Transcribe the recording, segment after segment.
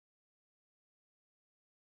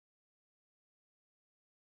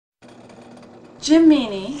Jim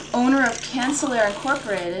Meaney, owner of Cansolair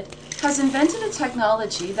Inc, has invented a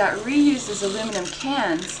technology that reuses aluminum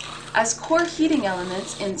cans as core heating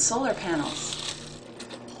elements in solar panels.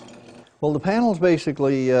 Well, the panel's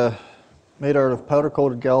basically made out of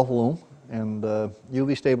powder-coated galvalume and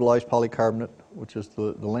UV-stabilized polycarbonate, which is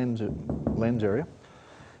the lens area.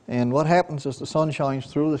 And what happens is the sun shines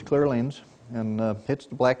through this clear lens and hits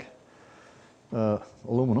the black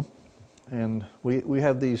aluminum. And we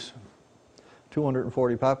have these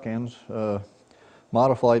 240 pop cans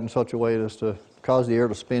modified in such a way as to cause the air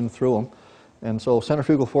to spin through them. And so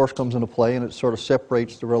centrifugal force comes into play, and it sort of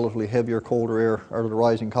separates the relatively heavier, colder air out of the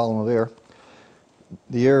rising column of air.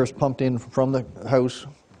 The air is pumped in from the house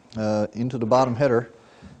into the bottom header,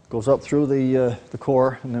 goes up through the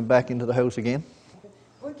core, and then back into the house again.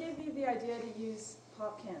 What gave you the idea to use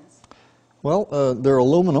pop cans? Well, they're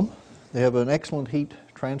aluminum. They have an excellent heat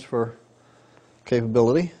transfer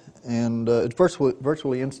capability, and it's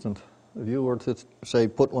virtually instant. If you were to, say,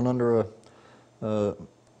 put one under a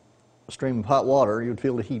stream of hot water, you'd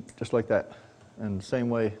feel the heat just like that. And the same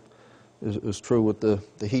way is true with the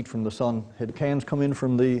heat from the sun. The cans come in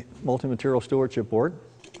from the multi-material stewardship board.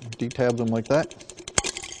 Detab them like that,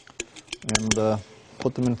 and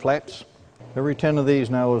put them in flats. Every 10 of these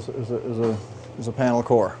now is a panel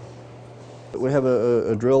core. We have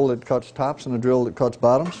a drill that cuts tops and a drill that cuts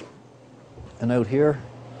bottoms. And out here,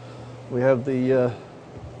 we have the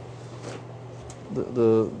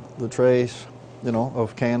trays,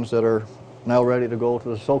 of cans that are now ready to go to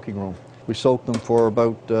the soaking room. We soak them for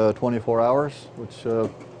about 24 hours, which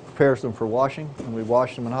prepares them for washing, and we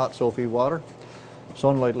wash them in hot soapy water,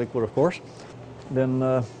 sunlight liquid, of course.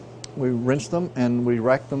 Then we rinse them and we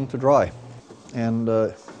rack them to dry. And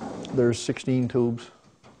there's 16 tubes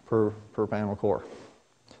per panel core.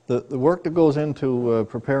 The work that goes into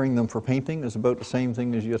preparing them for painting is about the same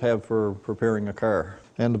thing as you'd have for preparing a car.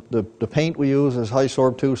 And the paint we use is High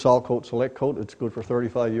Sorb 2 Salt Coat Select Coat. It's good for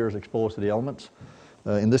 35 years exposed to the elements.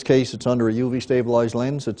 In this case, it's under a UV stabilized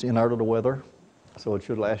lens. It's in out of the weather, so it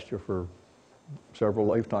should last you for several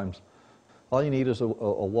lifetimes. All you need is a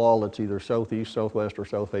wall that's either southeast, southwest, or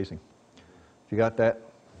south facing. If you got that,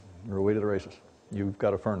 you're away to the races. You've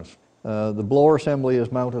got a furnace. The blower assembly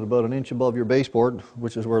is mounted about an inch above your baseboard,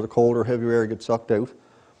 which is where the colder, heavier air gets sucked out.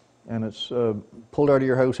 And it's pulled out of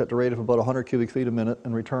your house at the rate of about 100 cubic feet a minute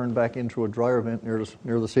and returned back into a dryer vent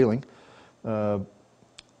near the ceiling, about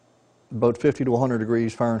 50 to 100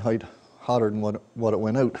 degrees Fahrenheit hotter than what it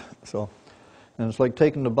went out. And it's like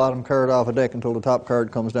taking the bottom card off a deck until the top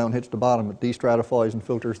card comes down, hits the bottom. It destratifies and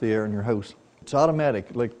filters the air in your house. It's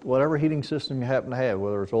automatic, like whatever heating system you happen to have,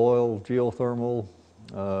 whether it's oil, geothermal,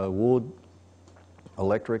 wood,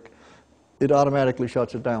 electric, it automatically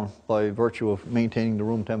shuts it down by virtue of maintaining the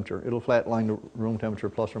room temperature. It'll flatline the room temperature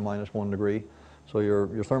plus or minus 1 degree, so your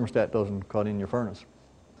thermostat doesn't cut in your furnace.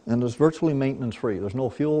 And it's virtually maintenance free. There's no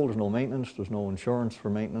fuel, there's no maintenance, there's no insurance for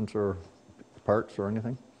maintenance or parts or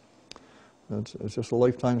anything. It's just a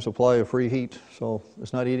lifetime supply of free heat, so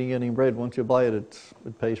it's not eating any bread. Once you buy it,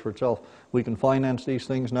 it pays for itself. We can finance these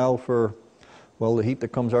things now for, well, the heat that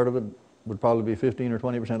comes out of it would probably be 15 or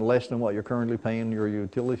 20% less than what you're currently paying your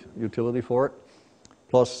utility for it.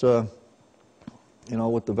 Plus,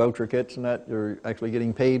 with the voucher kits and that, you're actually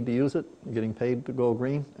getting paid to use it. You're getting paid to go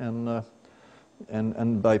green, and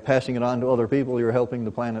by passing it on to other people, you're helping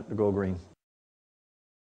the planet to go green.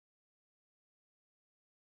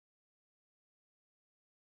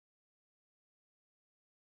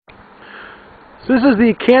 So this is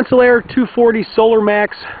the Cansolair 240 Solar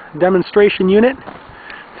Max demonstration unit.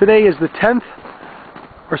 Today is the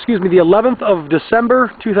 11th of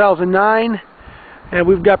December 2009, and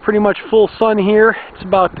we've got pretty much full sun here. It's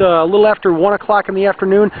about a little after 1 o'clock in the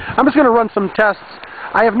afternoon. I'm just going to run some tests.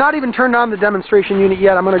 I have not even turned on the demonstration unit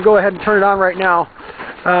yet. I'm going to go ahead and turn it on right now.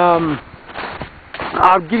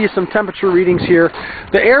 I'll give you some temperature readings here.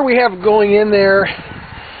 The air we have going in there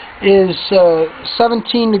is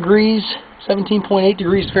 17 degrees. 17.8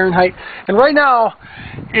 degrees Fahrenheit, and right now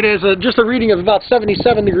it is just a reading of about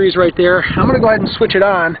 77 degrees right there. I'm going to go ahead and switch it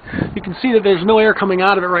on. You can see that there's no air coming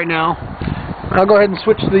out of it right now. I'll go ahead and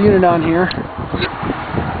switch the unit on here,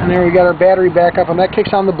 and there we got our battery backup, and that kicks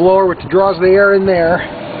on the blower, which draws the air in there,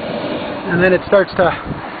 and then it starts to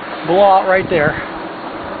blow out right there.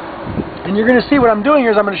 And you're going to see what I'm doing here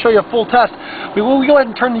is I'm going to show you a full test. We go ahead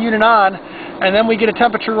and turn the unit on, and then we get a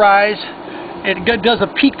temperature rise. It does a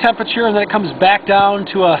peak temperature, and then it comes back down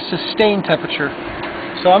to a sustained temperature.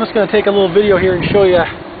 So I'm just going to take a little video here and show you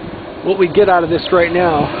what we get out of this right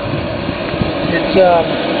now. It's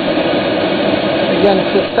again,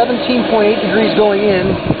 it's at 17.8 degrees going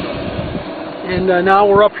in, and now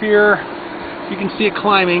we're up here You can see it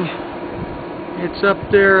climbing. It's up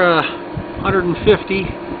there 150.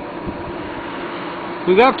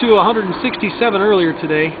 We got up to 167 earlier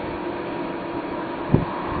today.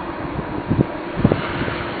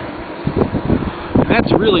 That's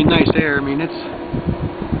really nice air. I mean, it's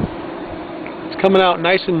coming out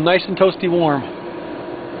nice and toasty warm.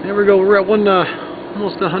 There we go. We're at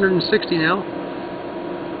almost 160 now.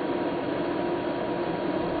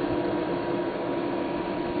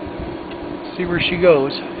 See where she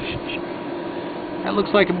goes. That looks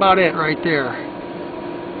like about it right there.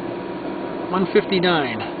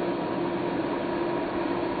 159.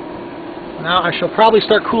 Now I shall probably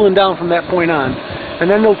start cooling down from that point on,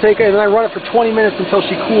 and then they'll take it, and I run it for 20 minutes until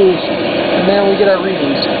she cools, and then we get our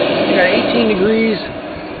readings. We got 18 degrees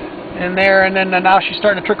in there, and then now she's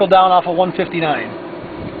starting to trickle down off of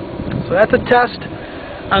 159. So that's a test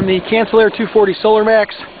on the Cansolair 240 Solar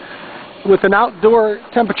Max with an outdoor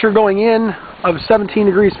temperature going in of 17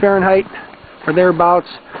 degrees Fahrenheit or thereabouts,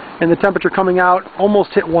 and the temperature coming out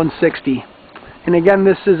almost hit 160. And again,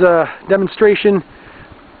 this is a demonstration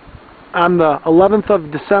on the 11th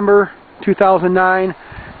of December 2009.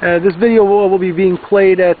 This video will be being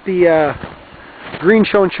played at the Green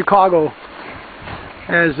Show in Chicago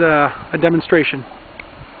as a demonstration.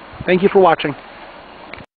 Thank you for watching.